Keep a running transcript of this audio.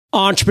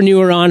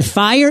Entrepreneur on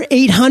Fire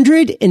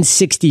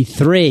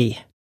 863.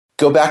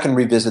 Go back and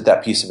revisit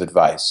that piece of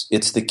advice.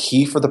 It's the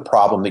key for the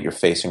problem that you're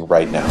facing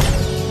right now.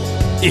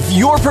 If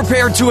you're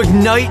prepared to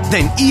ignite,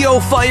 then EO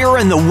Fire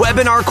and the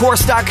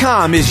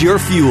webinarcourse.com is your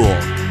fuel.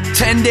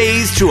 10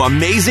 days to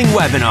amazing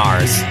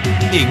webinars.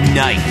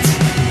 Ignite.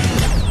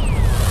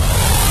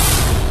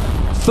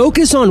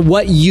 Focus on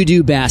what you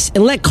do best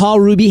and let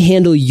Call Ruby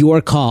handle your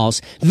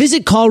calls.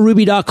 Visit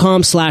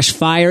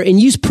callruby.com/fire and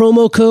use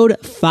promo code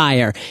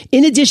FIRE.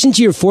 In addition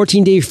to your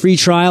 14-day free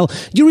trial,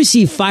 you'll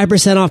receive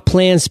 5% off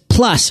plans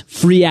plus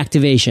free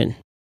activation.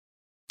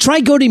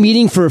 Try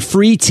GoToMeeting for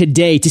free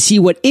today to see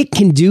what it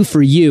can do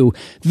for you.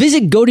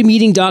 Visit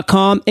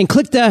GoToMeeting.com and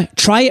click the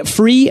Try It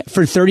Free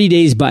for 30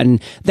 days button.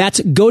 That's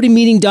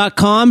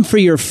GoToMeeting.com for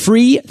your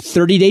free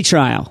 30-day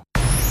trial.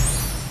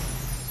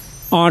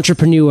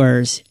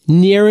 Entrepreneurs,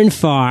 near and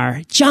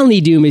far, John Lee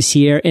Doom is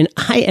here, and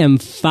I am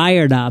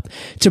fired up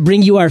to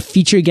bring you our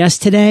featured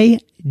guest today,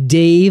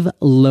 Dave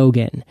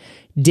Logan.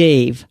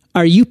 Dave,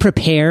 are you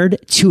prepared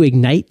to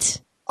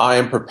ignite? I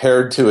am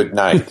prepared to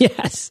ignite.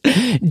 Yes.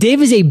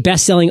 Dave is a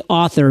best-selling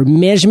author,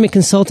 management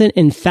consultant,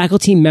 and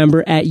faculty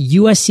member at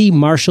USC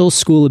Marshall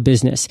School of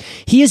Business.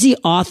 He is the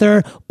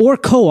author or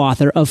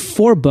co-author of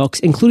 4 books,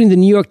 including the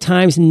New York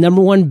Times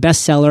 #1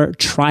 bestseller,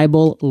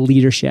 Tribal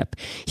Leadership.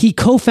 He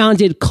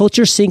co-founded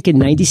CultureSync in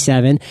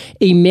 97,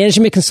 a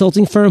management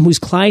consulting firm whose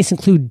clients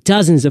include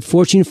dozens of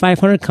Fortune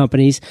 500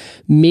 companies,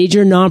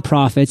 major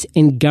nonprofits,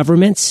 and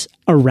governments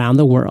around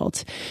the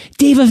world.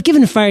 Dave, I've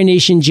given Fire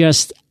Nation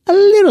just a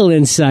little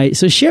insight.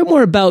 So share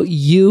more about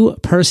you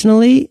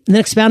personally and then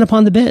expound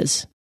upon the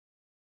biz.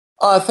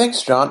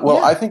 Thanks, John.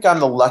 Well, I think I'm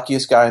the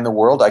luckiest guy in the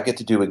world. I get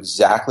to do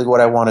exactly what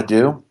I want to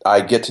do.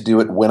 I get to do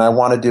it when I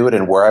want to do it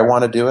and where I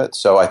want to do it.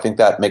 So I think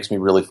that makes me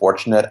really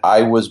fortunate.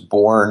 I was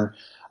born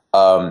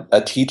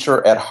a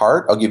teacher at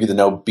heart. I'll give you the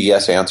no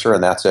BS answer,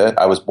 and that's it.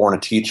 I was born a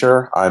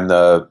teacher. I'm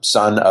the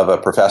son of a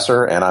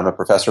professor, and I'm a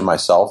professor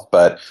myself.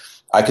 But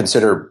I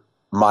consider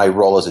my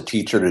role as a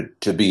teacher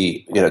to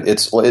be,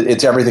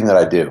 it's everything that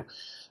I do.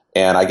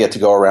 And I get to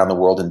go around the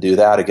world and do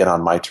that, again,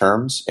 on my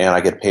terms, and I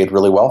get paid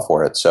really well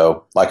for it.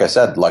 So, like I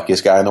said,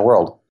 luckiest guy in the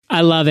world. I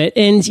love it.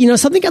 And,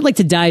 something I'd like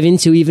to dive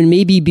into even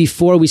maybe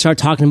before we start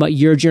talking about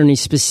your journey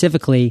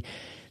specifically,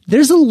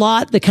 there's a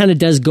lot that kind of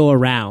does go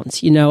around,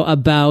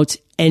 about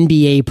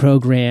MBA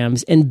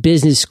programs and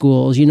business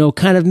schools,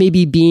 kind of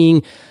maybe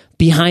being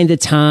behind the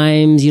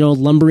times,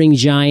 lumbering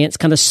giants,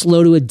 kind of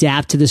slow to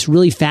adapt to this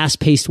really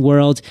fast-paced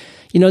world.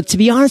 To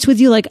be honest with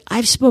you,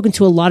 I've spoken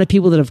to a lot of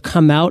people that have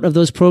come out of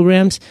those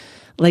programs,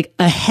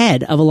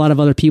 ahead of a lot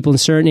of other people in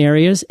certain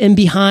areas and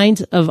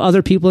behind of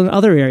other people in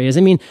other areas.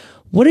 I mean,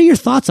 what are your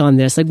thoughts on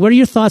this? What are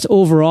your thoughts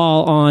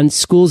overall on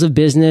schools of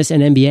business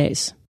and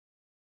MBAs?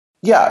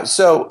 Yeah.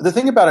 So the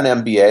thing about an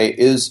MBA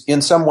is,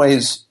 in some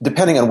ways,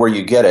 depending on where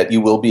you get it,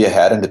 you will be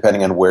ahead, and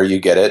depending on where you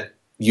get it,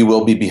 you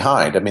will be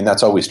behind. I mean,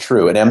 that's always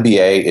true. An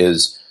MBA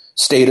is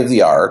state of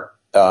the art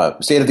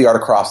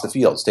across the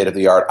field, state of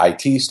the art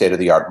IT, state of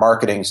the art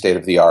marketing, state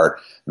of the art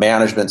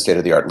management, state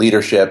of the art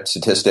leadership,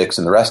 statistics,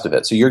 and the rest of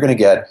it. So you're going to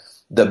get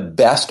the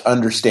best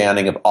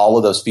understanding of all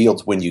of those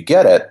fields when you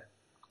get it.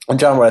 And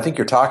John, what I think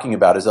you're talking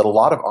about is that a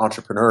lot of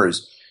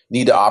entrepreneurs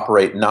need to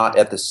operate not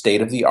at the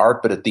state of the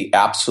art, but at the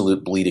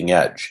absolute bleeding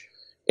edge.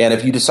 And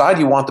if you decide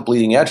you want the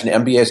bleeding edge, an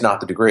MBA is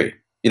not the degree.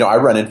 I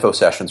run info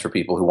sessions for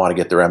people who want to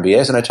get their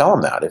MBAs, and I tell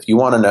them that. If you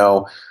want to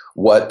know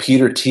what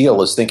Peter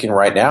Thiel is thinking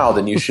right now,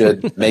 then you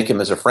should make him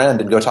as a friend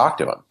and go talk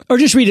to him. Or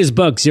just read his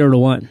book, 0 to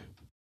 1.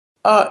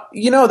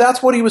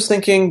 That's what he was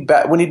thinking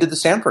back when he did the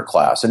Stanford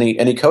class, and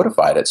he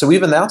codified it. So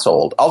even that's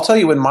old. I'll tell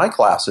you, in my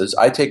classes,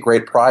 I take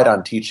great pride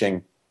on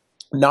teaching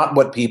not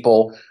what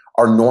people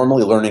are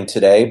normally learning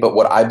today, but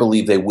what I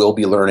believe they will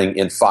be learning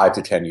in 5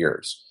 to 10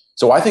 years.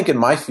 So I think in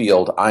my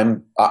field, I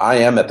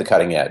am at the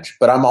cutting edge,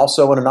 but I'm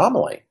also an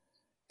anomaly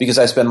because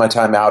I spend my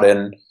time out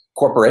in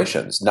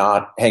corporations,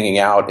 not hanging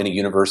out in a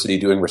university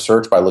doing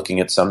research by looking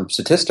at some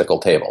statistical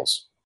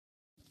tables.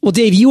 Well,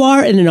 Dave, you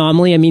are an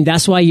anomaly. I mean,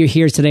 that's why you're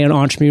here today on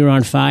Entrepreneur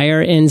on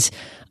Fire. And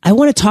I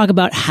want to talk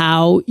about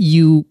how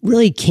you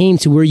really came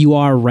to where you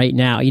are right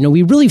now.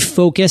 We really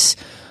focus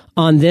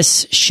on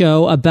this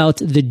show about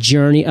the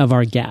journey of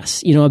our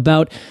guests,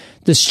 about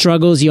the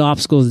struggles, the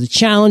obstacles, the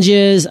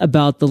challenges,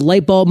 about the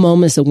light bulb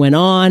moments that went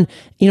on,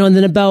 and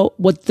then about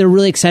what they're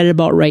really excited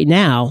about right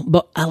now.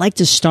 But I like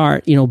to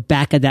start,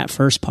 back at that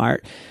first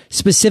part,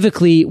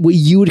 specifically what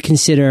you would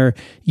consider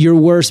your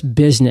worst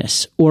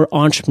business or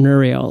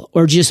entrepreneurial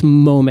or just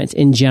moment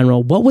in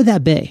general. What would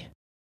that be?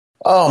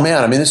 Oh,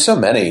 man. I mean, there's so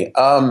many.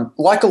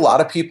 Like a lot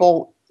of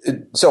people,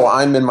 so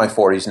I'm in my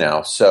 40s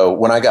now. So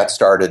when I got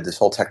started, this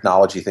whole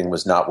technology thing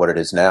was not what it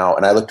is now.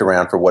 And I looked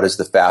around for what is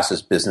the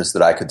fastest business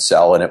that I could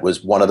sell. And it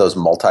was one of those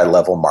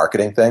multi-level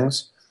marketing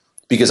things,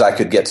 because I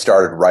could get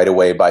started right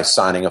away by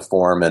signing a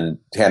form and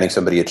handing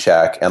somebody a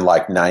check. And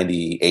like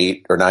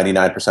 98 or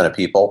 99% of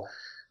people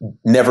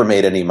never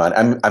made any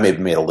money. I maybe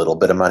made a little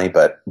bit of money,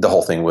 but the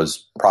whole thing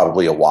was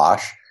probably a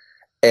wash.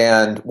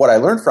 And what I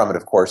learned from it,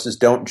 of course, is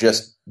don't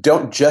just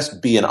don't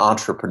just be an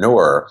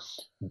entrepreneur,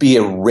 be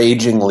a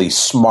ragingly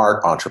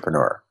smart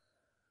entrepreneur.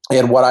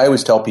 And what I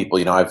always tell people,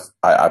 I've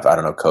I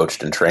don't know,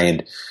 coached and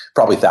trained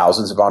probably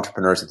thousands of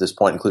entrepreneurs at this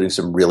point, including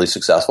some really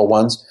successful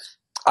ones.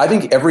 I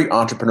think every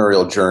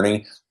entrepreneurial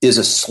journey is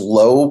a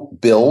slow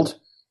build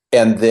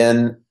and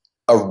then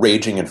a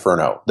raging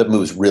inferno that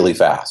moves really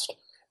fast.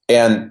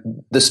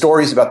 And the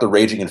stories about the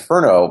raging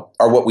inferno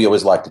are what we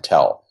always like to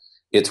tell.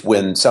 It's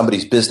when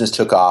somebody's business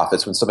took off.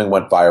 It's when something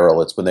went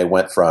viral. It's when they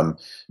went from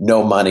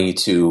no money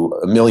to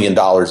 $1 million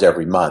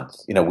every month.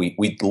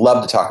 We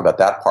love to talk about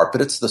that part,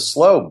 but it's the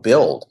slow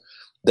build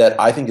that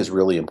I think is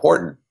really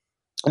important.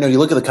 You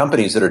look at the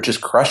companies that are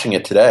just crushing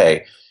it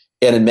today,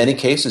 and in many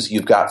cases,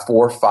 you've got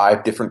 4 or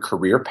 5 different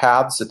career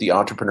paths that the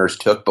entrepreneurs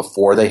took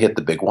before they hit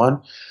the big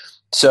one.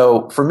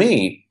 So for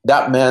me,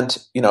 that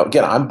meant,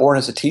 again, I'm born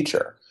as a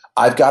teacher.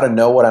 I've got to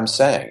know what I'm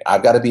saying.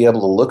 I've got to be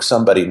able to look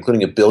somebody,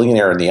 including a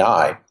billionaire, in the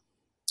eye,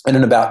 and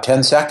in about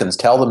 10 seconds,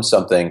 tell them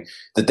something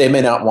that they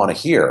may not want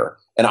to hear.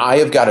 And I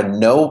have got to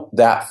know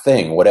that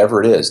thing,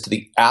 whatever it is, to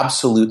the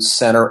absolute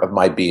center of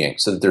my being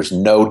so that there's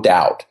no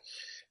doubt.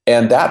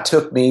 And that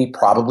took me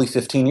probably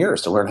 15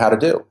 years to learn how to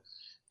do.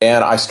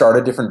 And I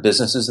started different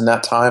businesses in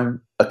that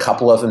time. A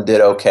couple of them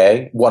did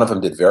okay. One of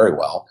them did very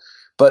well.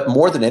 But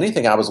more than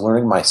anything, I was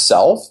learning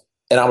myself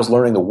and I was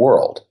learning the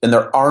world. And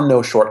there are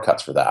no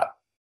shortcuts for that.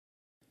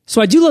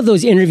 So I do love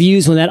those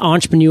interviews when that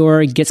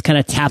entrepreneur gets kind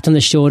of tapped on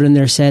the shoulder and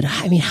they're said,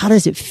 how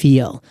does it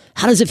feel?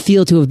 How does it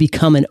feel to have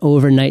become an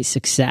overnight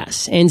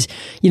success? And,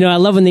 I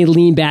love when they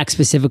lean back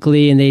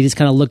specifically and they just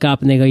kind of look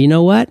up and they go, you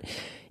know what?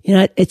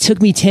 It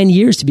took me 10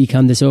 years to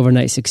become this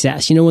overnight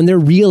success. When they're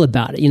real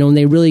about it, when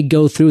they really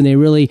go through and they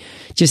really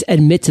just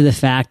admit to the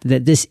fact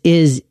that this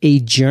is a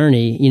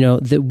journey,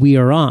 that we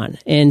are on.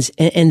 And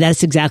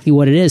that's exactly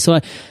what it is. So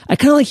I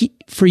kind of like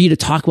for you to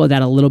talk about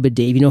that a little bit,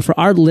 Dave, for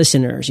our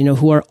listeners,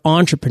 who are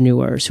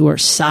entrepreneurs, who are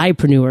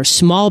sidepreneurs,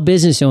 small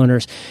business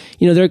owners,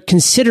 they're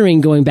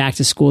considering going back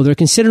to school. They're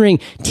considering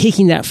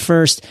taking that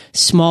first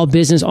small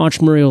business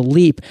entrepreneurial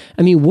leap.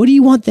 What do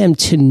you want them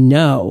to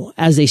know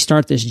as they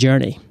start this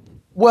journey?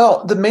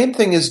 Well, the main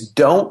thing is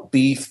don't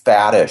be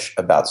faddish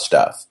about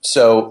stuff.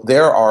 So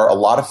there are a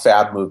lot of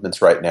fad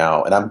movements right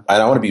now, and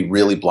I want to be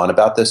really blunt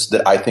about this,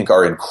 that I think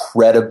are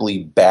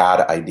incredibly bad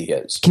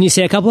ideas. Can you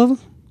say a couple of them?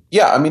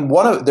 Yeah, these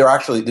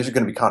are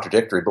going to be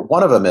contradictory, but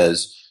one of them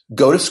is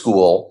go to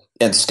school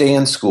and stay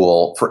in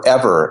school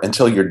forever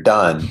until you're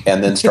done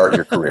and then start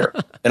your career.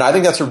 And I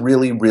think that's a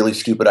really, really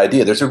stupid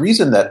idea. There's a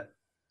reason that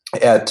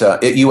at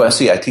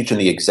USC I teach in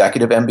the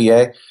executive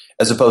MBA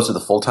as opposed to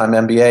the full-time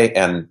MBA,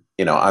 and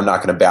I'm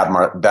not going to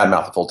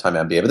badmouth the full-time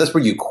MBA, but that's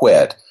where you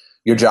quit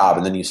your job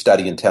and then you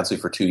study intensely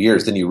for 2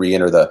 years, then you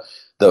re-enter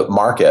the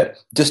market.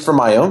 Just for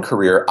my own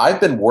career, I've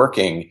been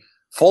working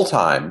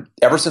full-time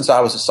ever since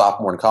I was a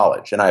sophomore in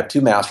college, and I have 2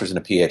 masters and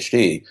a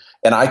PhD,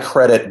 and I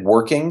credit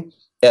working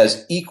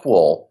as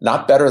equal,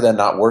 not better than,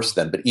 not worse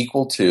than, but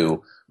equal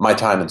to my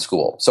time in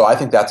school. So I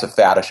think that's a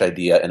faddish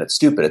idea, and it's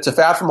stupid. It's a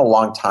fad from a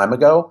long time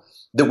ago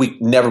that we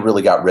never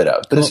really got rid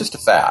of, but it's just a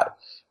fad.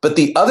 But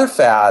the other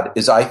fad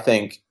is, I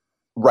think,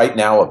 right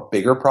now a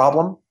bigger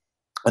problem.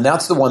 And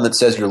that's the one that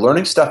says you're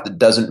learning stuff that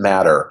doesn't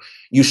matter.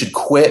 You should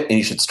quit and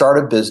you should start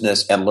a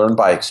business and learn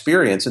by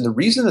experience. And the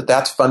reason that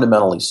that's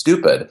fundamentally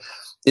stupid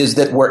is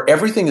that where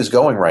everything is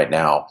going right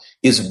now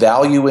is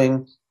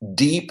valuing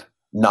deep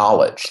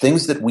knowledge,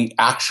 things that we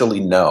actually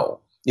know.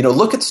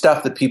 Look at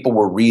stuff that people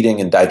were reading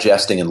and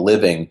digesting and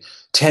living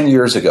 10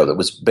 years ago that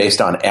was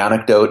based on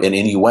anecdote and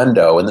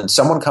innuendo. And then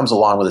someone comes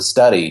along with a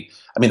study,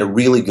 a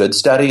really good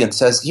study, and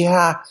says,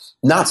 yeah,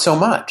 not so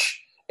much.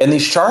 And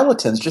these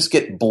charlatans just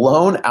get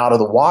blown out of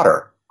the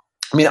water.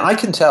 I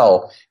can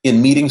tell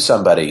in meeting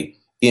somebody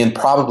in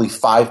probably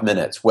 5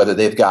 minutes whether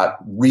they've got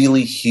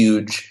really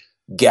huge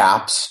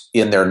gaps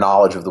in their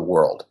knowledge of the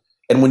world.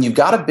 And when you've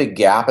got a big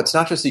gap, it's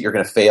not just that you're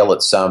going to fail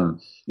at some,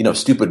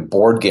 stupid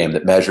board game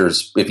that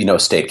measures if you know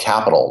state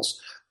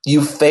capitals.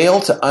 You fail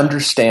to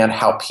understand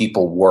how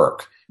people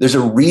work. There's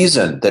a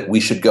reason that we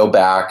should go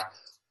back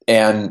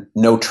and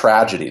know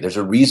tragedy. There's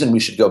a reason we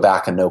should go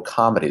back and know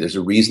comedy. There's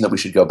a reason that we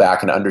should go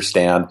back and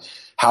understand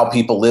how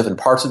people live in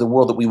parts of the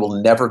world that we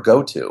will never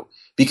go to.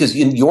 Because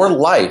in your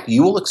life,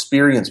 you will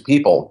experience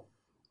people,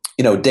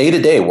 day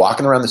to day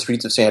walking around the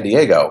streets of San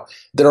Diego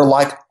that are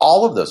like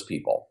all of those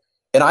people.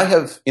 And I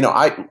have,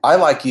 I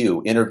like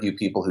you, interview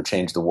people who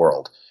change the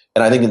world.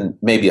 And I think in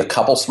maybe a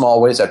couple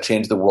small ways, I've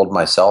changed the world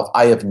myself.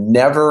 I have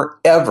never,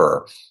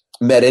 ever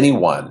met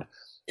anyone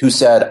who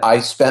said, I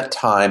spent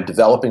time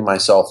developing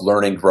myself,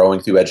 learning, growing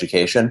through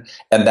education,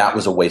 and that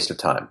was a waste of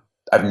time.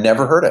 I've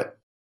never heard it.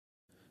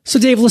 So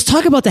Dave, let's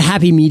talk about the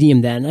happy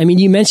medium then.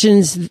 You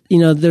mentioned,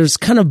 there's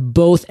kind of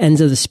both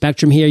ends of the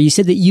spectrum here. You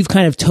said that you've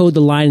kind of towed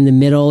the line in the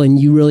middle and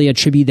you really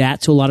attribute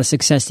that to a lot of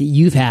success that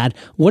you've had.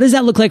 What does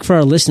that look like for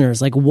our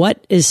listeners?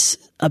 What is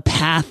a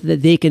path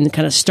that they can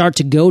kind of start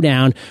to go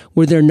down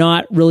where they're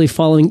not really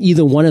following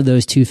either one of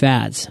those two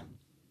fads?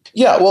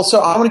 Yeah, well,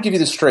 so I'm going to give you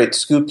the straight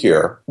scoop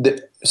here.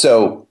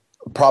 So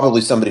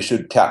probably somebody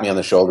should tap me on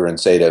the shoulder and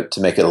say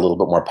to make it a little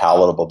bit more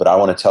palatable, but I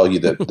want to tell you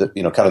the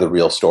kind of the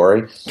real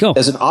story. Cool.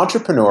 As an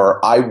entrepreneur,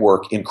 I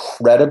work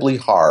incredibly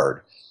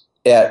hard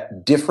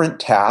at different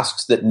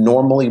tasks that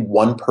normally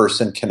one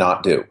person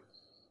cannot do.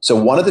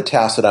 So one of the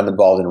tasks that I'm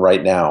involved in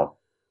right now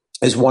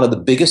is one of the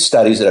biggest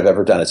studies that I've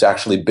ever done. It's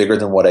actually bigger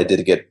than what I did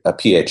to get a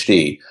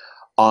PhD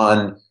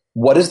on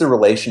what is the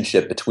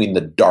relationship between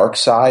the dark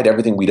side,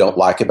 everything we don't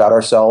like about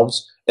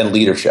ourselves, and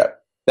leadership.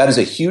 That is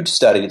a huge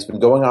study. It's been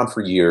going on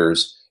for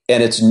years,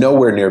 and it's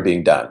nowhere near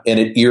being done. And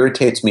it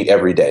irritates me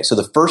every day. So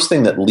the first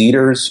thing that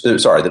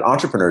that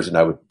entrepreneurs, and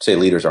I would say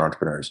leaders are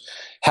entrepreneurs,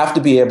 have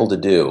to be able to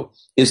do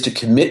is to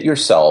commit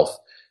yourself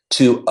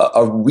to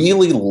a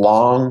really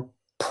long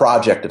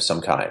project of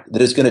some kind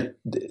that is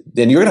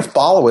then you're going to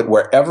follow it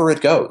wherever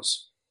it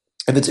goes.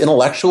 If it's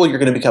intellectual, you're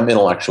going to become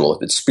intellectual.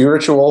 If it's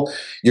spiritual,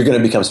 you're going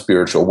to become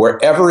spiritual.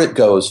 Wherever it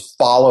goes,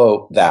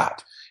 follow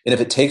that. And if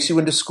it takes you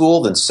into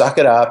school, then suck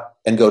it up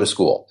and go to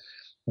school.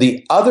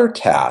 The other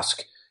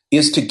task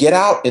is to get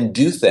out and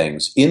do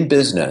things in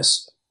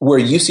business where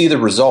you see the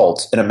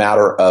results in a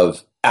matter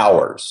of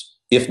hours,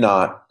 if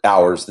not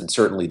hours, then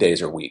certainly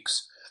days or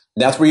weeks.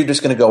 And that's where you're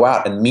just going to go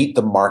out and meet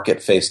the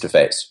market face to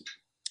face.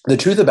 The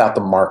truth about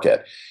the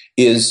market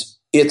is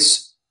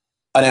it's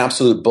an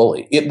absolute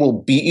bully. It will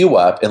beat you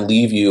up and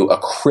leave you a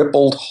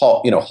crippled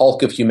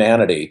hulk of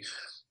humanity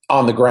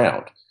on the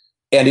ground.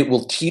 And it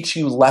will teach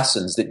you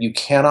lessons that you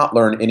cannot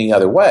learn any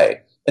other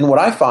way. And what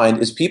I find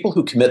is people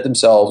who commit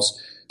themselves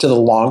to the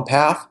long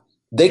path,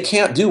 they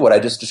can't do what I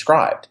just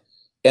described.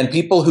 And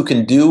people who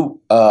can do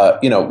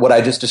what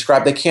I just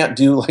described, they can't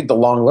do like the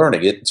long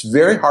learning. It's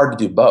very hard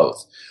to do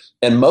both.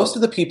 And most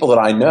of the people that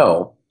I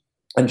know,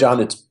 and John,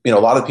 it's a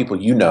lot of people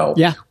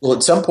will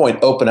at some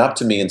point open up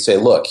to me and say,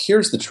 look,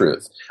 here's the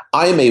truth.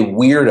 I am a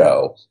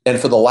weirdo. And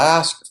for the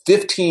last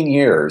 15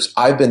 years,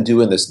 I've been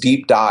doing this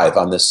deep dive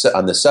on this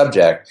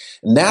subject.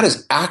 And that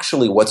is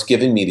actually what's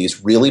giving me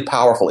these really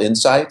powerful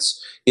insights.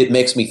 It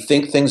makes me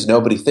think things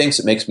nobody thinks.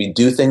 It makes me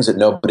do things that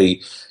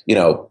nobody,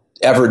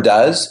 ever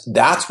does.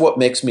 That's what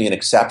makes me an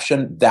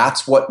exception.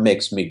 That's what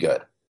makes me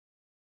good.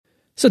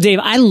 So Dave,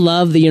 I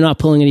love that you're not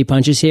pulling any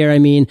punches here. I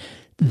mean,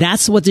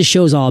 that's what this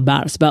show is all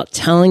about. It's about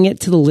telling it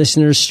to the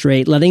listeners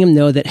straight, letting them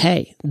know that,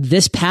 hey,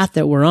 this path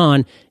that we're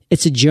on,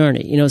 it's a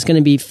journey. It's going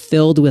to be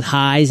filled with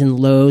highs and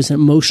lows, an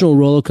emotional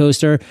roller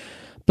coaster.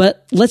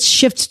 But let's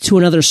shift to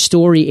another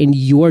story in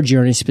your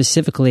journey,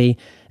 specifically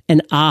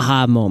an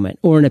aha moment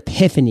or an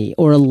epiphany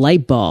or a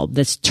light bulb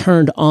that's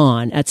turned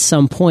on at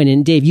some point.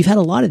 And Dave, you've had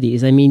a lot of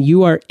these. I mean,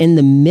 you are in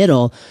the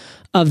middle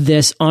of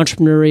this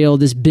entrepreneurial,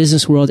 this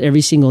business world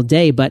every single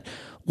day. But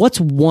what's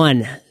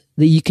one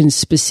that you can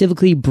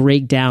specifically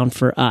break down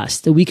for us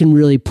that we can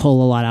really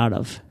pull a lot out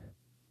of?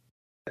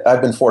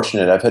 I've been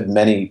fortunate. I've had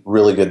many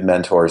really good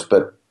mentors,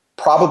 but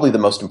probably the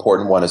most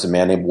important one is a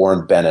man named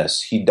Warren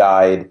Bennis. He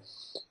died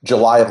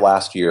July of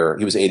last year.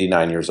 He was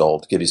 89 years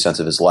old, to give you a sense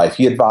of his life.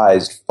 He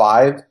advised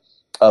 5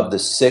 of the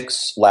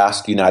 6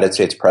 last United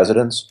States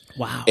presidents.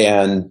 Wow.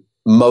 And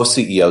most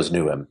CEOs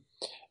knew him.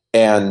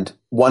 And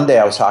one day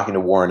I was talking to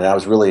Warren and I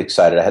was really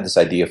excited. I had this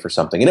idea for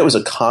something and it was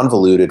a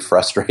convoluted,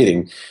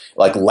 frustrating,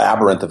 like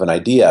labyrinth of an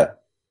idea.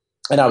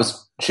 And I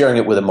was sharing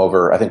it with him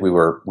over, I think we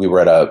were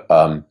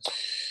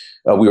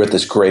at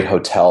this great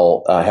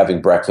hotel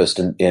having breakfast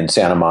in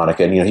Santa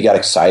Monica. And, he got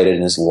excited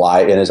and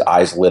his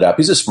eyes lit up.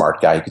 He's a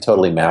smart guy. He could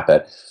totally map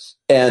it.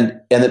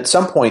 And at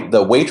some point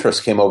the waitress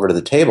came over to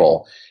the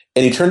table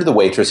and he turned to the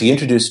waitress. He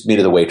introduced me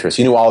to the waitress.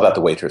 He knew all about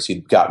the waitress.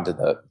 He'd gotten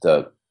to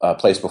the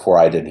place before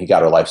I did. And he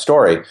got her life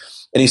story.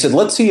 And he said,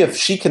 let's see if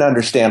she can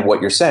understand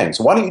what you're saying.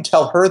 So why don't you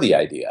tell her the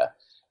idea?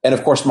 And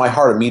of course, my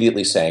heart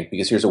immediately sank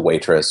because here's a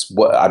waitress.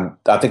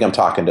 I think I'm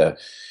talking to,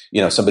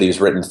 somebody who's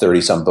written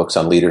 30 some books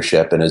on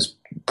leadership and is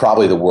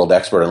probably the world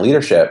expert in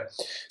leadership.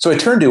 So I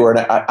turned to her and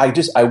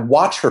I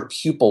watch her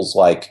pupils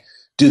like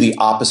do the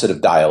opposite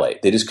of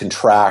dilate. They just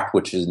contract,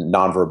 which is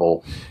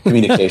nonverbal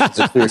communication. It's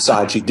a clear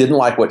sign. She didn't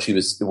like what she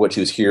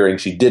was hearing.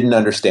 She didn't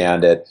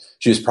understand it.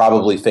 She was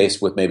probably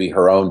faced with maybe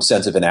her own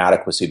sense of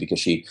inadequacy because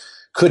she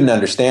couldn't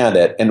understand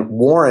it. And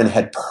Warren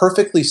had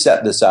perfectly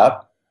set this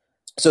up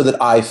so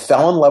that I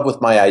fell in love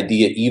with my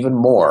idea even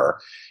more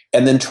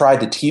and then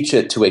tried to teach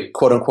it to a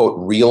quote unquote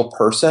real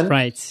person,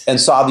 right, and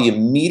saw the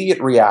immediate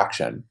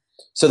reaction.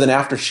 So then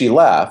after she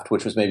left,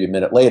 which was maybe a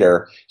minute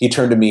later, he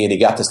turned to me and he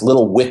got this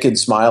little wicked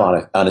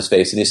smile on his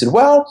face. And he said,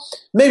 well,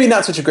 maybe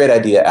not such a great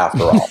idea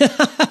after all.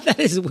 That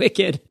is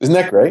wicked. Isn't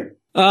that great?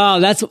 Oh,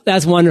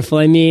 that's wonderful.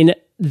 I mean,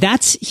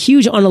 that's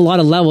huge on a lot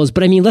of levels,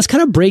 but I mean, let's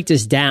kind of break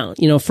this down,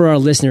 for our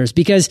listeners,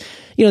 because,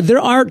 there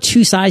are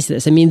two sides to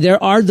this. I mean,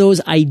 there are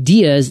those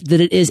ideas that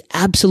it is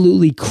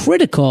absolutely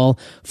critical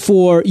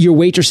for your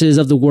waitresses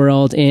of the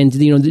world and,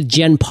 the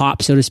gen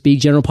pop, so to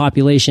speak, general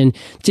population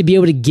to be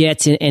able to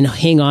get and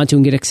hang on to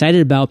and get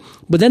excited about.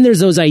 But then there's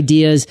those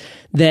ideas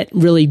that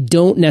really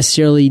don't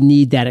necessarily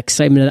need that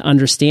excitement and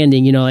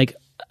understanding, like,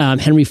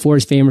 Henry Ford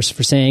is famous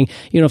for saying,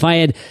 if I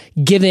had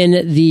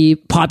given the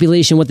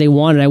population what they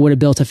wanted, I would have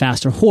built a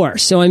faster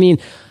horse. So, I mean,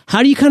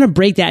 how do you kind of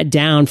break that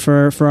down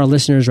for our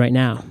listeners right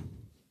now?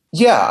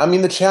 Yeah, I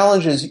mean, the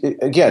challenge is,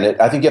 again,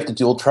 I think you have to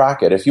dual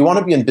track it. If you want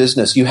to be in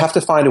business, you have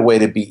to find a way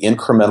to be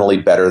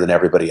incrementally better than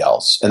everybody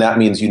else. And that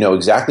means you know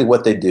exactly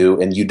what they do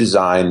and you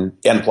design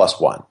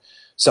N+1,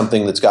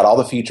 something that's got all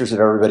the features of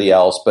everybody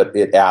else, but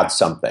it adds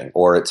something,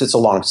 or it sits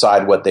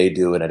alongside what they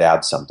do and it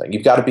adds something.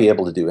 You've got to be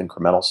able to do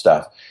incremental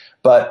stuff.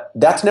 But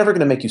that's never going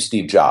to make you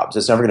Steve Jobs.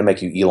 It's never going to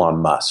make you Elon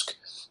Musk.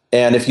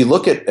 And if you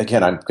look at,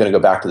 again, I'm going to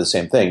go back to the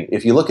same thing.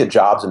 If you look at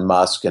Jobs and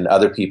Musk and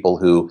other people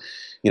who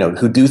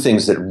do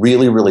things that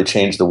really, really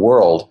change the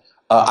world,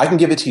 I can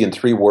give it to you in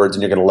 3 words,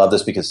 and you're going to love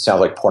this because it sounds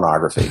like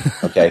pornography.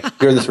 Okay,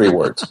 here are the 3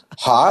 words: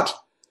 hot,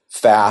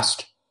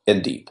 fast,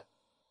 and deep.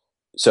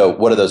 So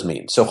what do those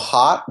mean? So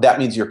hot, that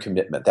means your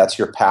commitment. That's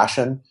your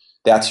passion.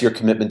 That's your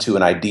commitment to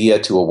an idea,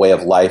 to a way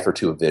of life, or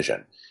to a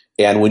vision.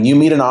 And when you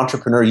meet an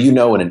entrepreneur, you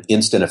know in an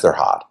instant if they're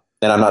hot.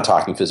 And I'm not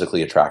talking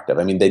physically attractive.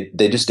 I mean,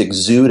 they just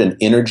exude an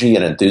energy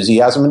and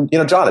enthusiasm.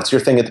 And, John, it's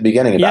your thing at the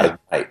beginning about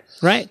Ignite.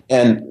 Right.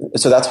 And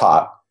so that's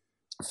hot.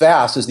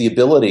 Fast is the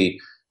ability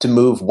to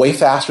move way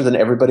faster than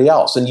everybody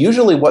else. And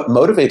usually what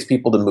motivates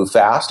people to move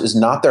fast is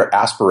not their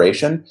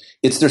aspiration.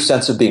 It's their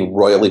sense of being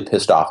royally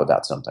pissed off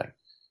about something.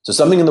 So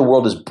something in the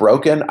world is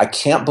broken. I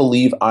can't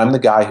believe I'm the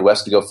guy who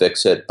has to go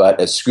fix it. But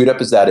as screwed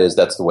up as that is,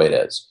 that's the way it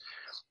is.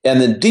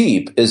 And then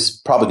deep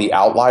is probably the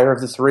outlier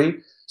of the 3.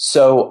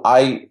 So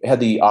I had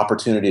the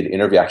opportunity to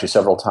interview actually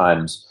several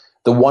times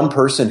the one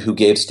person who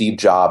gave Steve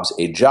Jobs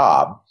a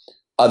job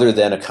other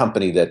than a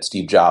company that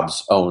Steve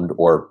Jobs owned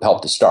or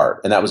helped to start.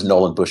 And that was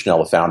Nolan Bushnell,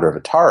 the founder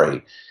of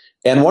Atari.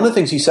 And one of the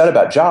things he said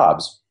about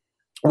Jobs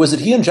was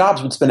that he and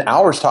Jobs would spend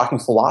hours talking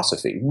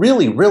philosophy,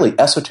 really, really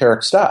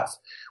esoteric stuff.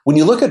 When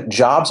you look at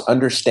Jobs'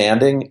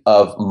 understanding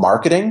of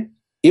marketing,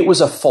 it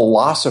was a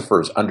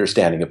philosopher's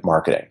understanding of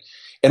marketing.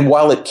 And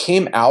while it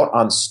came out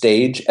on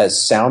stage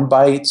as sound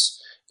bites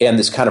and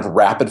this kind of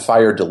rapid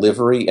fire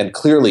delivery, and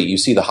clearly you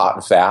see the hot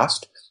and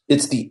fast,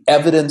 it's the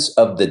evidence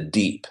of the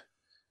deep.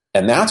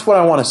 And that's what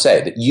I want to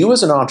say, that you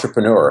as an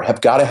entrepreneur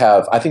have got to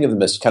have, I think of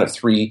them as kind of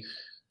 3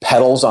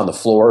 pedals on the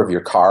floor of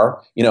your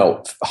car.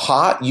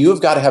 Hot, you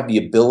have got to have the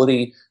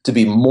ability to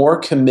be more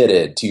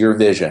committed to your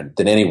vision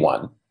than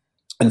anyone.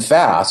 And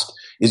fast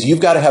is you've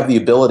got to have the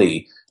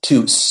ability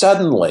to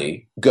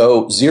suddenly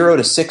go 0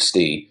 to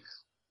 60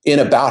 in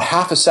about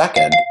half a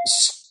second,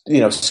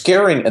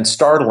 scaring and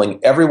startling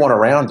everyone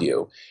around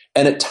you.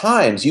 And at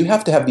times, you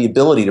have to have the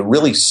ability to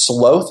really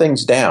slow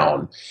things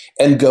down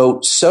and go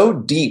so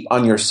deep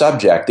on your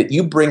subject that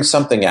you bring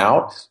something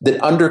out that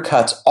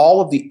undercuts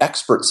all of the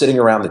experts sitting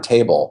around the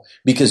table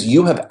because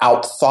you have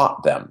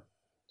outthought them.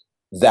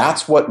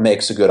 That's what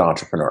makes a good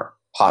entrepreneur.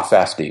 Hot,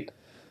 fast, deep.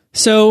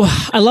 So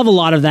I love a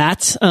lot of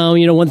that.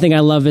 One thing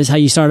I love is how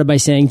you started by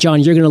saying, John,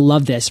 you're going to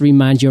love this.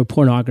 Reminds you of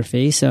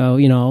pornography.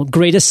 So,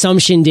 great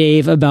assumption,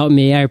 Dave, about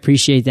me. I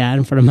appreciate that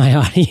in front of my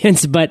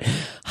audience. But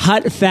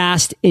hot,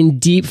 fast, and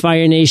deep,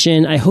 Fire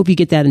Nation. I hope you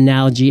get that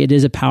analogy. It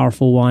is a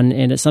powerful one.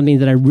 And it's something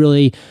that I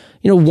really,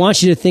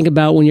 want you to think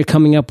about when you're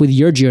coming up with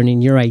your journey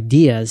and your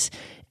ideas.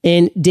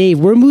 And Dave,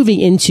 we're moving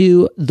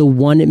into the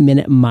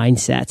 1-minute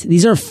mindset.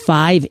 These are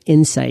 5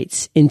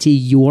 insights into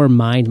your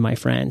mind, my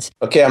friends.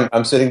 Okay,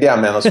 I'm sitting down,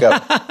 man. Let's go.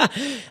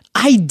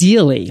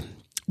 Ideally,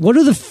 what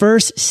do the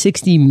first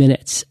 60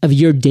 minutes of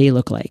your day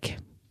look like?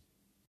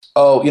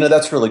 Oh,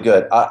 that's really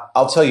good.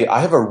 I'll tell you, I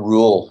have a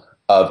rule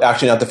of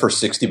actually not the first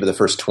 60, but the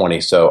first 20.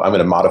 So I'm going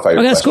to modify your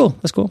question. That's cool.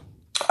 That's cool.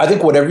 I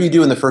think whatever you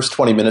do in the first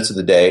 20 minutes of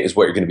the day is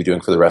what you're going to be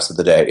doing for the rest of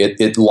the day.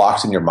 It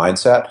locks in your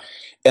mindset.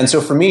 And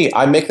so for me,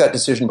 I make that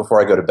decision before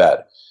I go to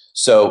bed.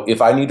 So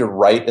if I need to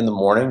write in the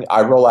morning,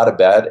 I roll out of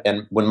bed.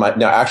 And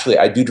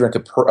I do drink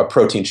a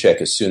protein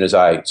shake as soon as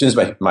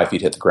my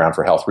feet hit the ground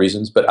for health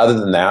reasons. But other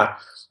than that,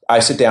 I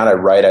sit down, I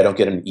write, I don't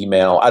get an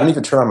email. I don't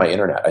even turn on my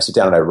internet. I sit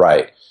down and I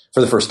write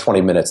for the first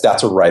 20 minutes.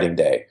 That's a writing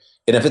day.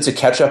 And if it's a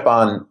catch up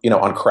on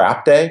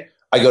crap day,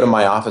 I go to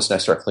my office and I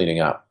start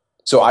cleaning up.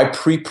 So I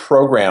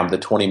pre-program the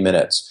 20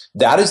 minutes.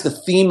 That is the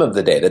theme of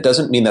the day. That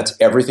doesn't mean that's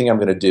everything I'm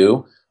going to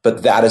do,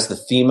 but that is the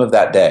theme of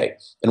that day.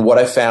 And what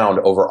I found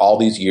over all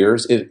these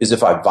years is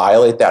if I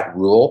violate that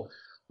rule,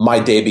 my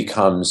day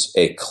becomes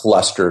a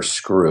cluster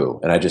screw.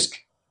 And I just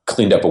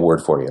cleaned up a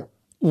word for you.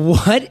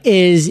 What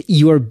is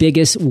your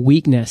biggest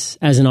weakness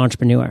as an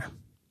entrepreneur?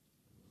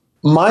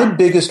 My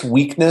biggest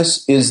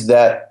weakness is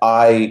that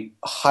I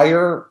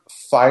hire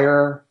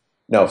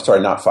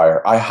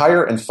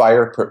and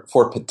fire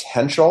for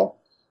potential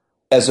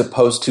as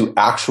opposed to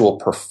actual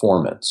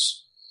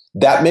performance.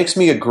 That makes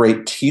me a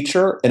great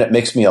teacher and it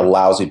makes me a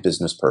lousy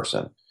business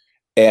person.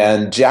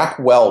 And Jack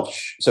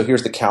Welch, so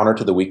here's the counter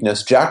to the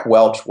weakness. Jack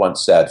Welch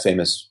once said,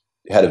 famous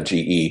head of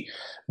GE,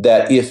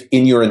 that if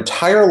in your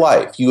entire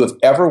life you have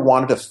ever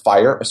wanted to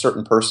fire a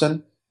certain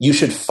person, you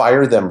should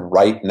fire them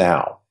right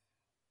now.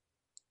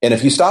 And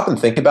if you stop and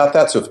think about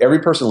that, so if every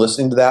person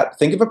listening to that,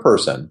 think of a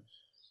person,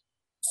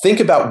 think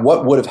about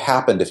what would have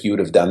happened if you would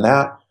have done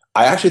that.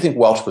 I actually think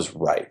Welch was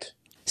right.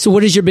 So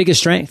what is your biggest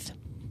strength?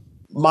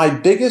 My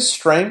biggest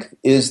strength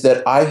is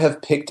that I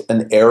have picked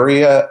an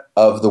area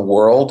of the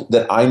world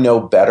that I know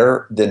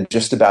better than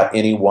just about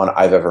anyone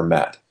I've ever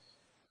met.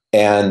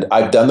 And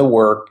I've done the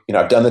work,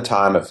 I've done the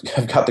time,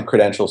 I've got the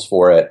credentials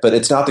for it, but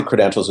it's not the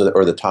credentials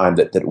or the time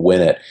that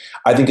win it.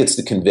 I think it's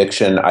the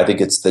conviction. I think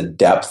it's the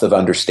depth of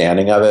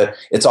understanding of it.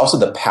 It's also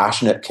the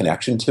passionate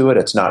connection to it.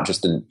 It's not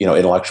just an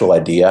intellectual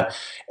idea.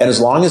 And as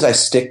long as I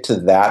stick to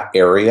that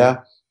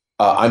area,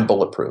 I'm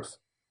bulletproof.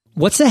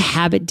 What's a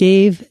habit,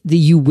 Dave, that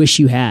you wish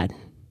you had?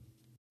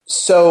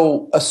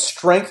 So a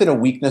strength and a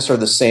weakness are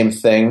the same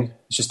thing.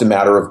 It's just a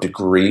matter of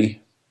degree.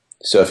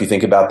 So if you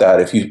think about that,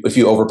 if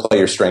you overplay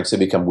your strengths, they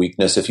become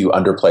weakness. If you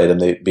underplay them,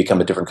 they become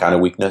a different kind of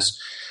weakness.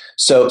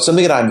 So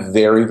something that I'm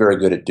very, very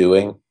good at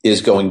doing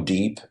is going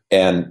deep.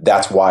 And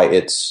that's why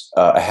it's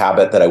a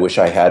habit that I wish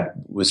I had,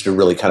 was to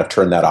really kind of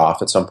turn that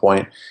off at some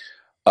point.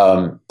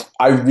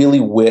 I really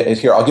wish,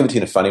 here, I'll give it to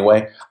you in a funny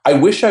way. I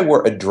wish I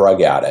were a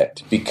drug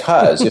addict,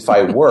 because if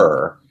I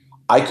were,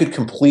 I could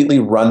completely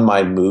run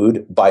my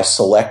mood by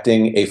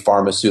selecting a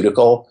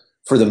pharmaceutical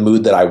for the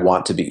mood that I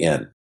want to be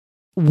in.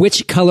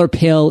 Which color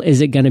pill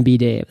is it going to be,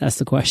 Dave? That's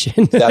the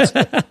question.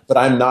 But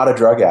I'm not a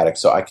drug addict,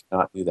 so I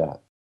cannot do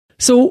that.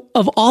 So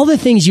of all the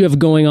things you have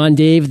going on,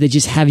 Dave, that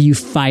just have you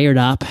fired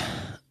up,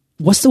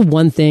 what's the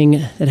one thing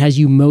that has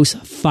you most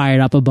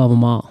fired up above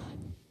them all?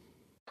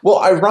 Well,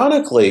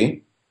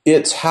 ironically,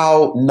 it's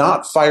how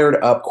not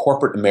fired up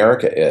corporate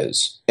America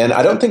is. And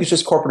I don't think it's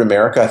just corporate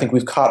America. I think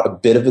we've caught a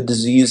bit of a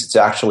disease. It's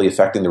actually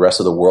affecting the rest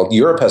of the world.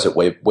 Europe has it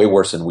way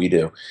worse than we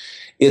do.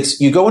 It's,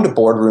 you go into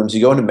boardrooms, you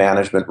go into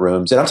management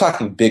rooms, and I'm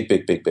talking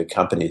big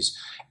companies.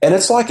 And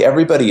it's like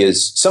everybody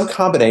is some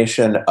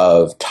combination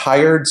of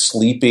tired,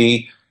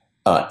 sleepy,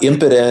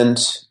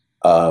 impotent,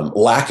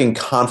 lacking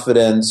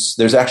confidence.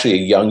 There's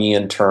actually a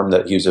Jungian term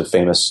that he's a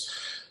famous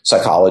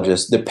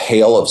psychologist, the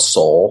pale of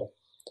soul.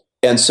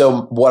 And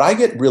so what I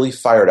get really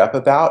fired up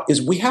about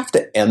is we have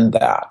to end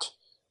that.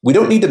 We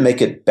don't need to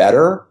make it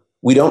better.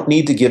 We don't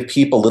need to give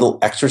people little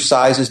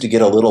exercises to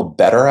get a little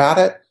better at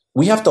it.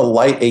 We have to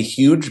light a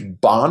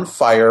huge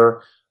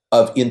bonfire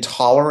of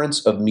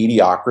intolerance of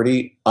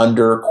mediocrity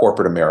under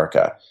corporate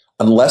America.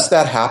 Unless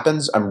that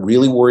happens, I'm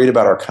really worried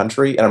about our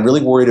country, and I'm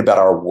really worried about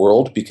our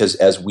world, because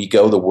as we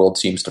go, the world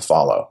seems to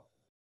follow.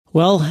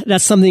 Well,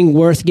 that's something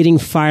worth getting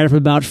fired up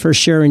about for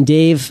sure. And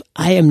Dave,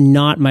 I am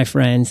not, my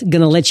friend,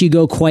 going to let you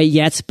go quite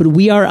yet, but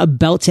we are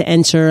about to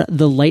enter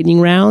the lightning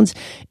round.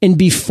 And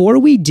before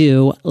we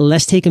do,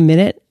 let's take a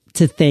minute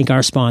to thank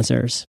our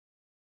sponsors.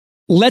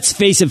 Let's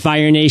face it,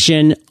 Fire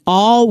Nation,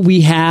 all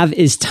we have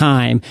is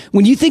time.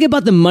 When you think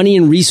about the money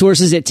and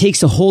resources it takes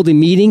to hold a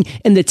meeting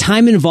and the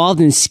time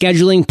involved in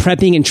scheduling,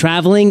 prepping, and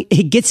traveling,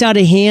 it gets out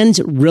of hand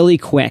really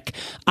quick.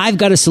 I've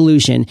got a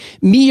solution.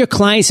 Meet your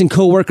clients and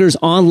coworkers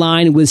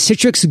online with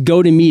Citrix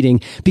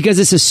GoToMeeting, because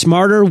it's a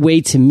smarter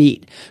way to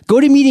meet.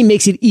 GoToMeeting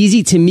makes it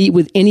easy to meet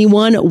with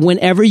anyone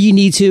whenever you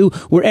need to,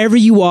 wherever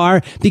you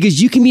are,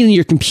 because you can meet on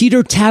your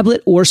computer,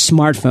 tablet, or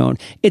smartphone.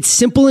 It's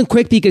simple and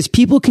quick because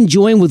people can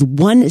join with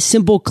one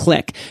simple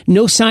click.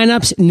 No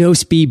signups, no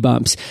speed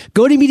bumps.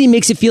 GoToMeeting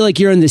makes it feel like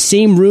you're in the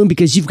same room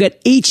because you've got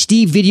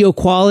HD video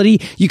quality.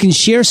 You can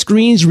share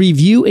screens,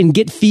 review, and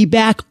get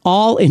feedback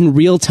all in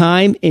real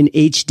time in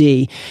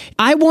HD.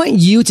 I want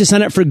you to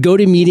sign up for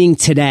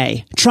GoToMeeting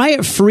today. Try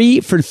it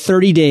free for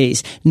 30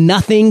 days.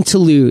 Nothing to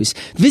lose.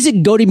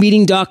 Visit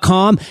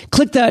GoToMeeting.com.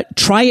 Click the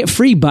Try It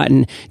Free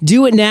button.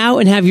 Do it now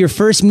and have your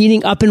first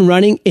meeting up and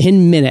running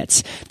in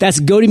minutes. That's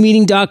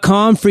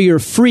GoToMeeting.com for your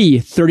free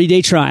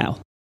 30-day trial.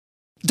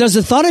 Does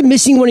the thought of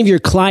missing one of your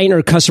client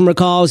or customer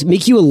calls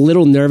make you a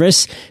little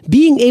nervous?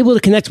 Being able to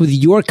connect with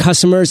your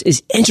customers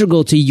is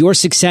integral to your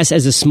success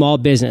as a small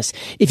business.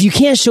 If you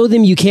can't show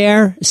them you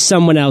care,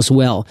 someone else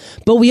will.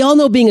 But we all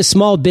know being a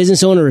small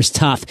business owner is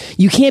tough.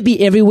 You can't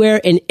be everywhere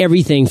and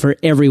everything for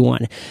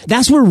everyone.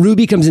 That's where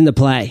Ruby comes into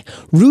play.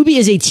 Ruby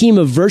is a team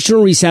of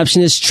virtual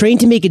receptionists trained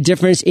to make a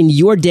difference in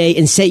your day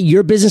and set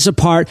your business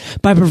apart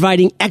by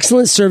providing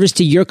excellent service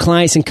to your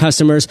clients and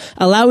customers,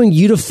 allowing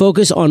you to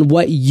focus on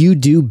what you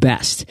do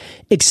best.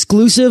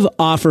 Exclusive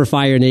offer,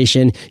 Fire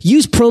Nation.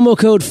 Use promo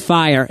code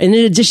FIRE, and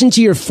in addition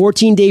to your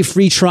 14-day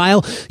free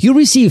trial, you'll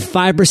receive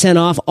 5%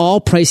 off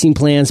all pricing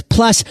plans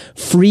plus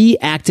free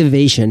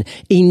activation,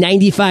 a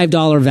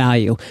 $95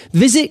 value.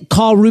 Visit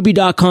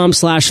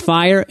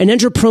callruby.com/fire and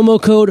enter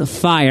promo code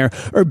FIRE,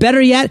 or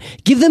better yet,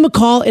 give them a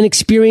call and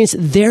experience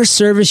their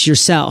service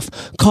yourself.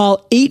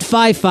 Call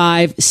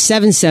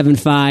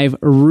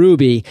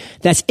 855-775-RUBY.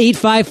 That's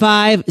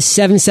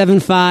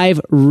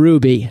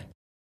 855-775-RUBY.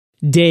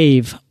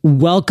 Dave,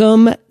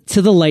 welcome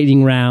to the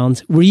lightning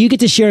round, where you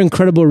get to share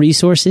incredible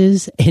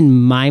resources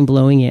and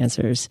mind-blowing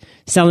answers.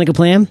 Sound like a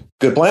plan?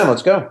 Good plan.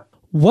 Let's go.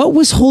 What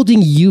was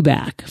holding you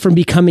back from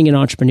becoming an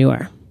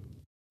entrepreneur?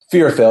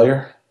 Fear of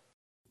failure.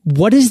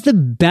 What is the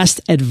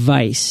best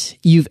advice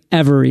you've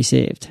ever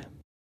received?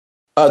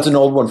 It's an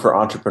old one for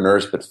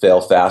entrepreneurs, but fail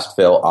fast,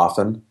 fail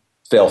often,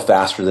 fail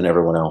faster than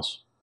everyone else.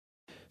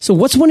 So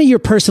what's one of your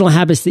personal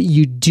habits that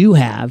you do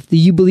have that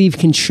you believe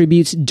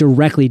contributes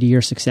directly to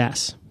your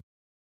success?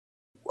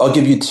 I'll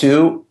give you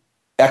two.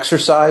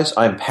 Exercise.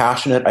 I'm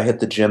passionate. I hit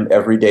the gym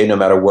every day, no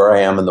matter where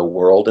I am in the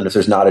world. And if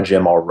there's not a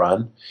gym, I'll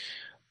run.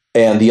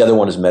 And the other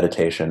one is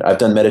meditation. I've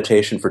done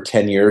meditation for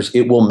 10 years.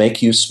 It will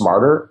make you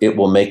smarter. It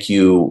will make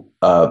you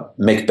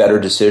make better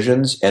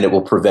decisions, and it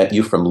will prevent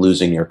you from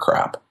losing your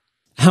crap.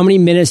 How many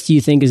minutes do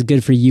you think is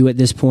good for you at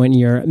this point in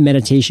your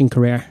meditation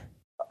career?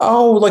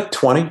 Oh, like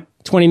 20.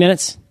 20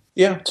 minutes?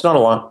 Yeah, it's not a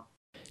lot.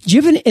 Do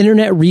you have an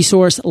internet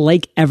resource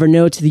like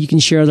Evernote that you can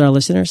share with our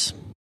listeners?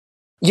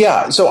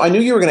 Yeah, so I knew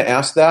you were going to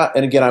ask that.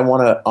 And again, I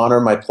want to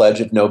honor my pledge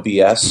of no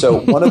BS.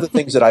 So one of the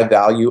things that I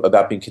value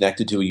about being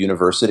connected to a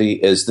university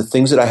is the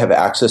things that I have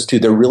access to.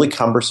 They're really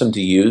cumbersome to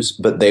use,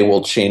 but they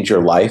will change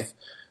your life.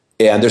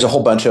 And there's a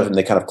whole bunch of them.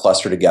 They kind of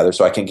cluster together,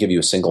 so I can't give you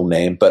a single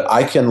name. But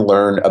I can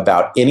learn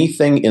about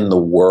anything in the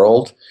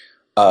world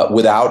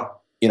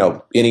without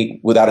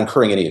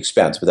incurring any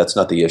expense. But that's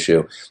not the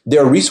issue.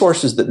 There are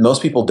resources that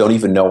most people don't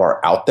even know are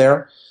out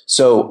there.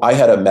 So I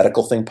had a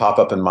medical thing pop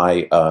up in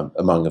my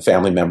among a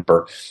family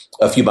member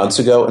a few months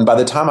ago. And by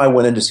the time I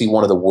went in to see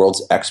one of the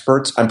world's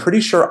experts, I'm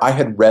pretty sure I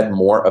had read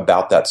more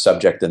about that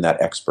subject than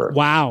that expert.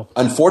 Wow.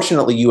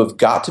 Unfortunately, you have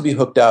got to be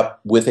hooked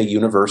up with a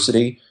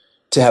university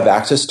to have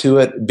access to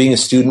it. Being a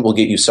student will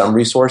get you some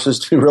resources.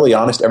 To be really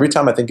honest, every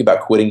time I think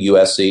about quitting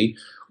USC,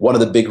 one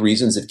of the big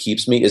reasons it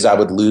keeps me is I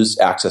would lose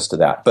access to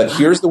that. But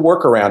here's the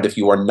workaround if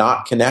you are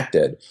not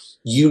connected.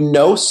 You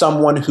know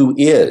someone who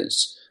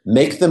is.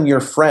 Make them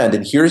your friend.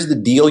 And here's the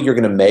deal you're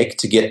going to make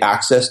to get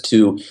access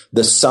to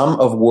the sum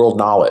of world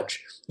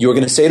knowledge. You're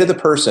going to say to the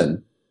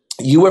person,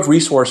 you have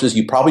resources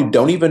you probably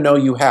don't even know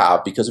you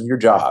have because of your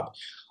job.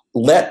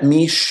 Let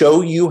me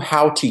show you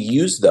how to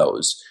use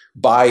those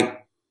by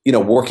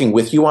working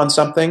with you on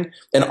something.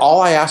 And all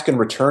I ask in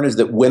return is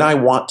that when I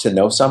want to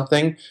know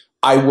something,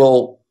 I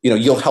will,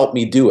 you'll help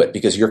me do it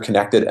because you're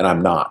connected and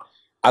I'm not.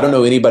 I don't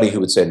know anybody who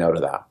would say no to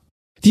that.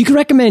 If you could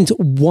recommend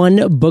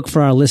one book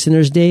for our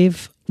listeners,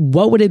 Dave,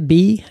 what would it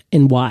be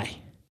and why?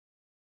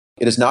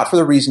 It is not for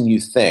the reason you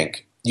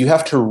think. You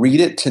have to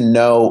read it to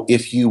know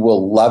if you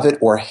will love it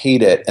or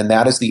hate it. And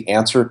that is the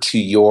answer to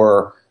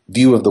your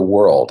view of the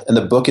world. And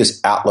the book is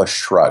Atlas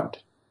Shrugged.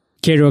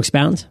 Care to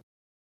expound?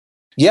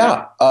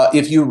 Yeah.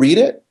 If you read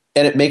it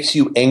and it makes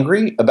you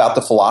angry about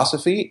the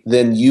philosophy,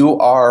 then you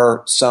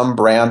are some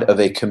brand of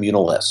a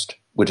communalist,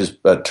 which is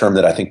a term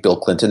that I think Bill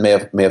Clinton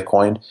may have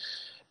coined.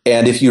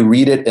 And if you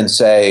read it and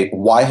say,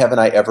 why haven't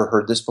I ever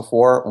heard this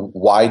before?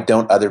 Why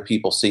don't other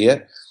people see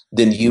it?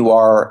 Then you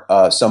are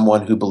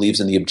someone who believes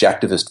in the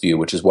objectivist view,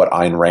 which is what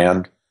Ayn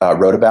Rand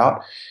wrote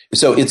about.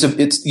 So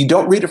it's you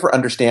don't read it for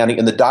understanding,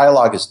 and the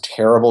dialogue is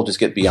terrible. Just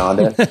get beyond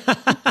it.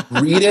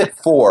 Read it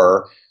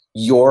for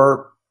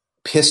your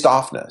pissed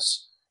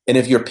offness. And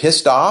if you're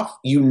pissed off,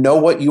 you know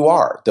what you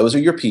are. Those are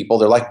your people.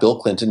 They're like Bill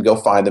Clinton. Go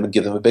find them and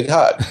give them a big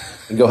hug,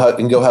 and go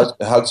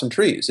hug some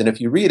trees. And if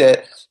you read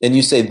it and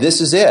you say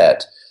this is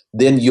it,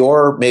 then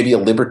you're maybe a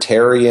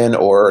libertarian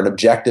or an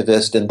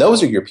objectivist, and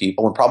those are your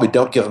people, and probably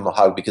don't give them a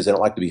hug because they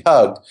don't like to be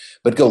hugged,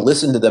 but go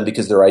listen to them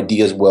because their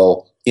ideas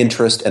will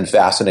interest and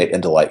fascinate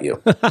and delight you.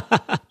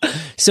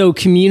 So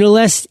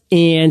communalist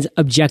and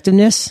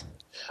objectiveness?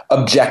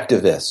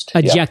 Objectivist.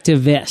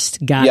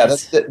 Objectivist. Got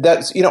it.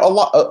 That's a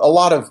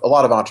lot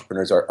of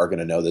entrepreneurs are going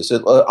to know this.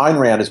 Ayn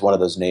Rand is one of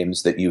those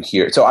names that you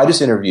hear. So I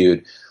just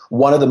interviewed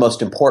one of the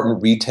most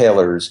important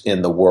retailers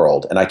in the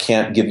world, and I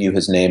can't give you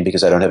his name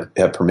because I don't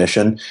have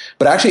permission.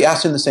 But I actually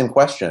asked him the same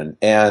question,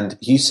 and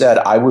he said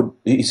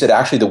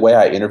actually the way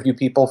I interview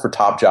people for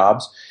top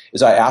jobs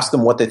is I ask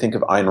them what they think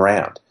of Ayn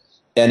Rand,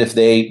 and if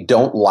they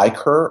don't like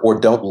her or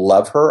don't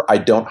love her, I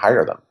don't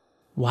hire them.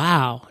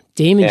 Wow,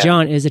 Damon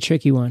John is a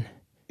tricky one.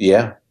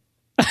 Yeah.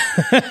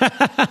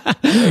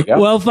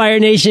 Well, Fire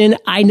Nation,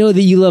 I know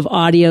that you love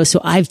audio,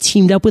 so I've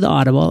teamed up with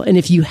Audible. And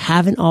if you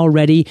haven't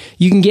already,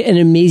 you can get an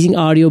amazing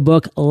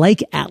audiobook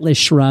like Atlas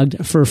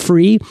Shrugged for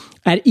free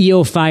at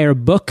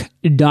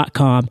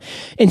eofirebook.com.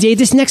 And Dave,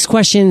 this next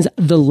question's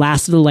the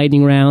last of the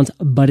lightning round,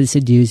 but it's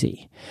a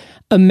doozy.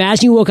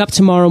 Imagine you woke up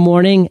tomorrow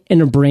morning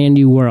in a brand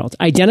new world,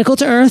 identical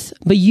to Earth,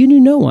 but you knew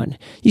no one.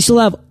 You still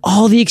have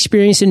all the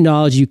experience and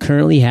knowledge you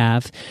currently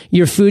have,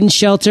 your food and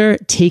shelter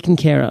taken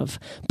care of,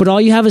 but all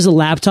you have is a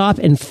laptop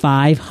and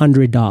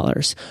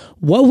 $500.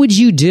 What would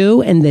you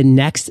do in the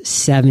next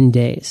 7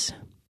 days?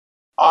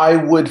 I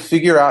would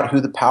figure out who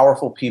the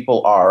powerful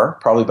people are,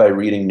 probably by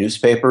reading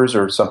newspapers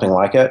or something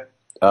like it.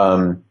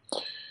 And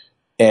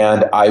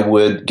I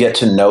would get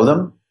to know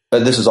them.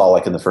 This is all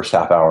like in the first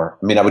half hour.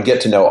 I mean, I would get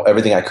to know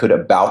everything I could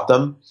about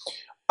them.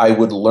 I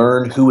would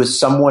learn who is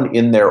someone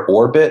in their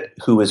orbit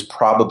who is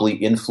probably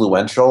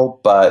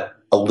influential, but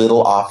a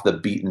little off the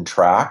beaten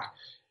track.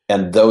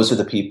 And those are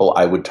the people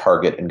I would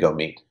target and go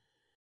meet.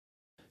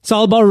 It's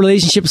all about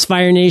relationships,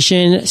 Fire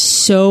Nation.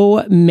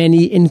 So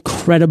many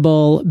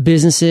incredible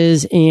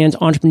businesses and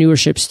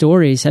entrepreneurship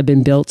stories have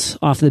been built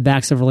off the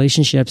backs of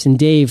relationships. And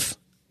Dave,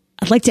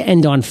 I'd like to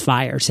end on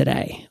fire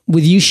today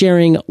with you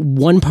sharing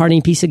one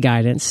parting piece of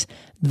guidance,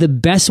 the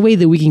best way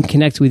that we can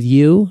connect with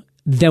you,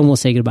 then we'll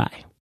say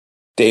goodbye.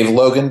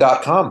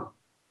 DaveLogan.com.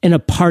 And a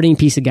parting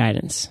piece of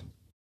guidance.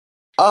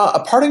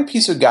 A parting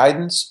piece of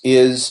guidance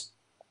is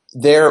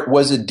there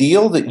was a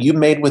deal that you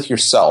made with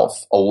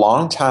yourself a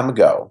long time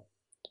ago,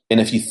 And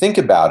if you think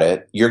about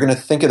it, you're going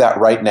to think of that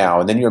right now,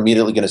 and then you're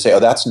immediately going to say,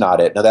 oh, that's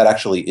not it. No, that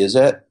actually is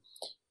it.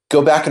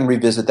 Go back and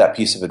revisit that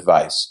piece of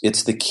advice.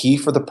 It's the key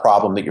for the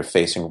problem that you're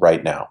facing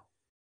right now.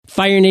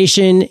 Fire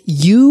Nation,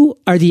 you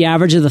are the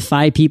average of the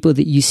 5 people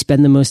that you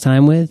spend the most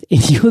time with,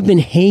 and you have been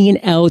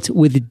hanging out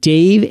with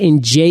Dave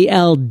and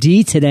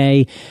JLD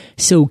today.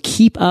 So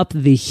keep up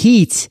the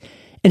heat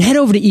and head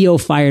over to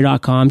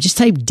eofire.com. Just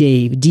type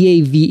Dave,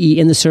 D-A-V-E,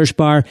 in the search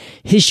bar.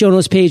 His show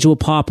notes page will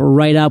pop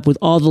right up with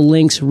all the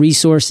links,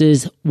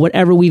 resources,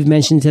 whatever we've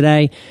mentioned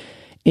today.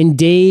 And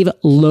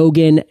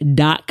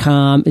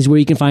DaveLogan.com is where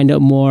you can find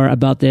out more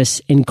about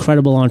this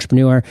incredible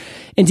entrepreneur.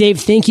 And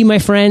Dave, thank you, my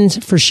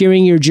friend, for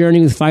sharing your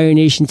journey with Fire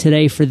Nation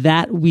today. For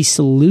that, we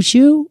salute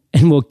you,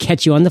 and we'll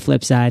catch you on the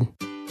flip side.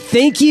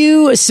 Thank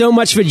you so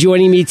much for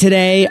joining me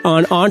today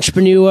on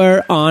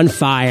Entrepreneur on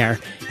Fire.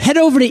 Head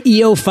over to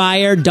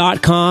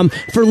eofire.com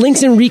for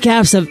links and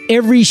recaps of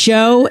every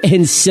show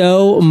and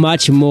so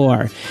much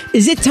more.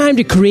 Is it time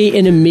to create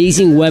an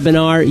amazing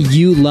webinar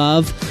you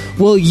love?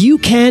 Well, you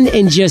can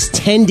in just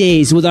 10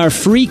 days with our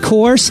free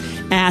course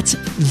at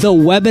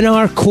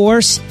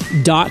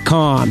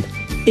thewebinarcourse.com.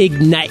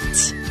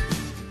 Ignite.